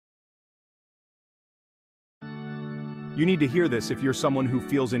You need to hear this if you're someone who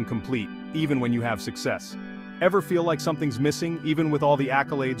feels incomplete, even when you have success. Ever feel like something's missing, even with all the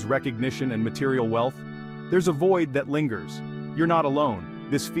accolades, recognition, and material wealth? There's a void that lingers. You're not alone.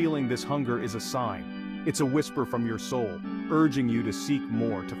 This feeling, this hunger is a sign. It's a whisper from your soul, urging you to seek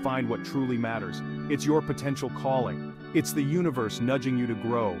more, to find what truly matters. It's your potential calling. It's the universe nudging you to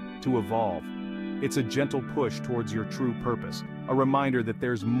grow, to evolve. It's a gentle push towards your true purpose, a reminder that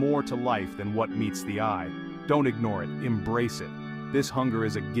there's more to life than what meets the eye. Don't ignore it, embrace it. This hunger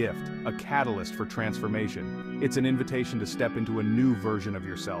is a gift, a catalyst for transformation. It's an invitation to step into a new version of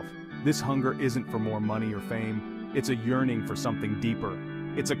yourself. This hunger isn't for more money or fame. It's a yearning for something deeper.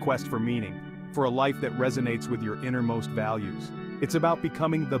 It's a quest for meaning, for a life that resonates with your innermost values. It's about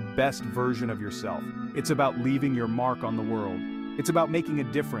becoming the best version of yourself. It's about leaving your mark on the world. It's about making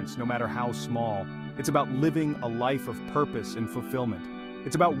a difference, no matter how small. It's about living a life of purpose and fulfillment.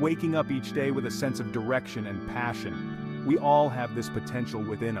 It's about waking up each day with a sense of direction and passion. We all have this potential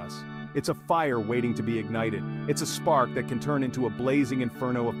within us. It's a fire waiting to be ignited. It's a spark that can turn into a blazing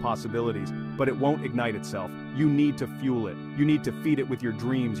inferno of possibilities, but it won't ignite itself. You need to fuel it. You need to feed it with your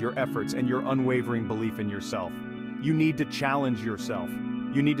dreams, your efforts, and your unwavering belief in yourself. You need to challenge yourself.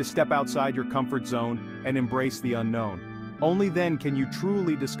 You need to step outside your comfort zone and embrace the unknown. Only then can you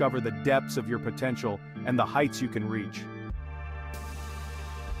truly discover the depths of your potential and the heights you can reach.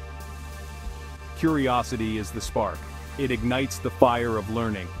 Curiosity is the spark. It ignites the fire of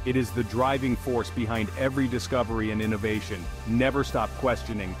learning. It is the driving force behind every discovery and innovation. Never stop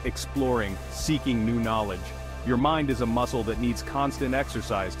questioning, exploring, seeking new knowledge. Your mind is a muscle that needs constant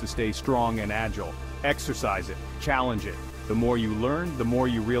exercise to stay strong and agile. Exercise it, challenge it. The more you learn, the more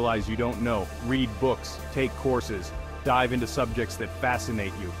you realize you don't know. Read books, take courses, dive into subjects that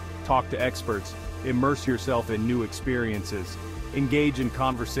fascinate you. Talk to experts, immerse yourself in new experiences. Engage in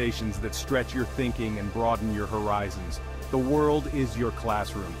conversations that stretch your thinking and broaden your horizons. The world is your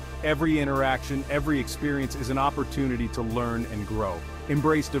classroom. Every interaction, every experience is an opportunity to learn and grow.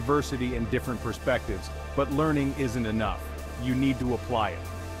 Embrace diversity and different perspectives, but learning isn't enough. You need to apply it.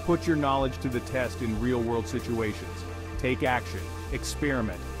 Put your knowledge to the test in real-world situations. Take action,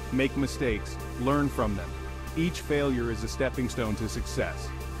 experiment, make mistakes, learn from them. Each failure is a stepping stone to success.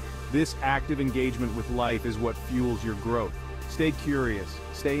 This active engagement with life is what fuels your growth. Stay curious,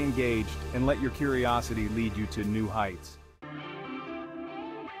 stay engaged, and let your curiosity lead you to new heights.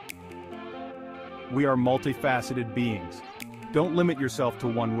 We are multifaceted beings. Don't limit yourself to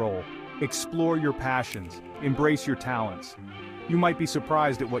one role. Explore your passions, embrace your talents. You might be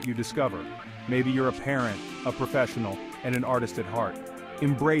surprised at what you discover. Maybe you're a parent, a professional, and an artist at heart.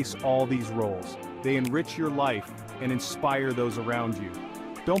 Embrace all these roles. They enrich your life and inspire those around you.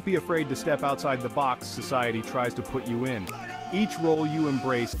 Don't be afraid to step outside the box society tries to put you in. Each role you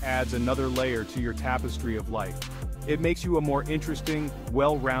embrace adds another layer to your tapestry of life. It makes you a more interesting,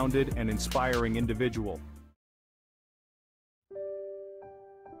 well-rounded, and inspiring individual.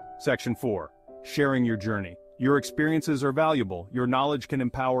 Section 4. Sharing your journey. Your experiences are valuable. Your knowledge can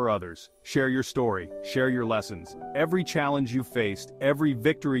empower others. Share your story. Share your lessons. Every challenge you've faced, every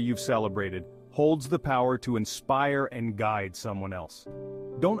victory you've celebrated, holds the power to inspire and guide someone else.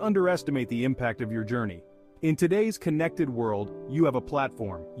 Don't underestimate the impact of your journey. In today's connected world, you have a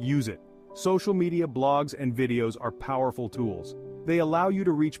platform. Use it. Social media, blogs, and videos are powerful tools. They allow you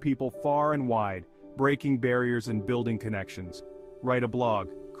to reach people far and wide, breaking barriers and building connections. Write a blog,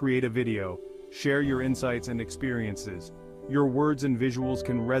 create a video, share your insights and experiences. Your words and visuals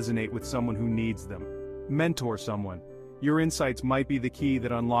can resonate with someone who needs them. Mentor someone. Your insights might be the key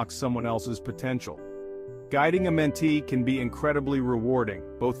that unlocks someone else's potential. Guiding a mentee can be incredibly rewarding,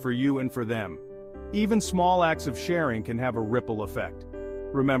 both for you and for them. Even small acts of sharing can have a ripple effect.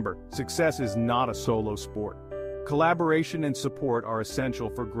 Remember, success is not a solo sport. Collaboration and support are essential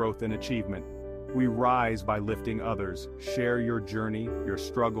for growth and achievement. We rise by lifting others. Share your journey, your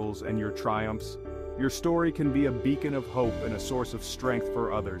struggles, and your triumphs. Your story can be a beacon of hope and a source of strength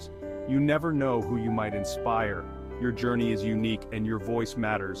for others. You never know who you might inspire. Your journey is unique and your voice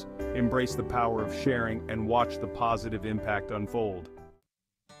matters. Embrace the power of sharing and watch the positive impact unfold.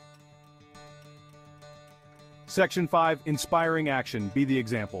 Section 5. Inspiring action. Be the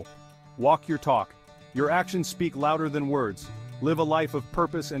example. Walk your talk. Your actions speak louder than words. Live a life of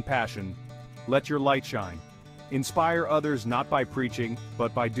purpose and passion. Let your light shine. Inspire others not by preaching,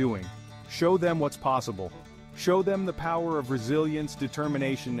 but by doing. Show them what's possible. Show them the power of resilience,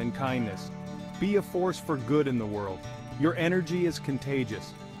 determination, and kindness. Be a force for good in the world. Your energy is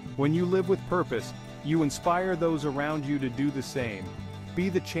contagious. When you live with purpose, you inspire those around you to do the same. Be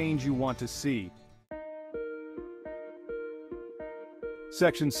the change you want to see.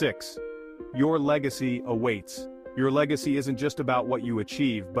 Section 6. Your legacy awaits. Your legacy isn't just about what you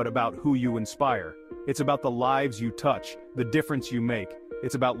achieve, but about who you inspire. It's about the lives you touch, the difference you make.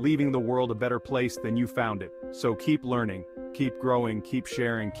 It's about leaving the world a better place than you found it. So keep learning, keep growing, keep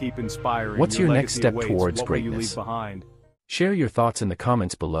sharing, keep inspiring. What's your next step awaits. towards What will you greatness? leave behind? Share your thoughts in the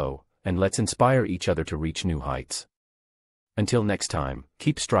comments below, and let's inspire each other to reach new heights. Until next time,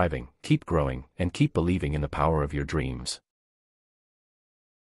 keep striving, keep growing, and keep believing in the power of your dreams.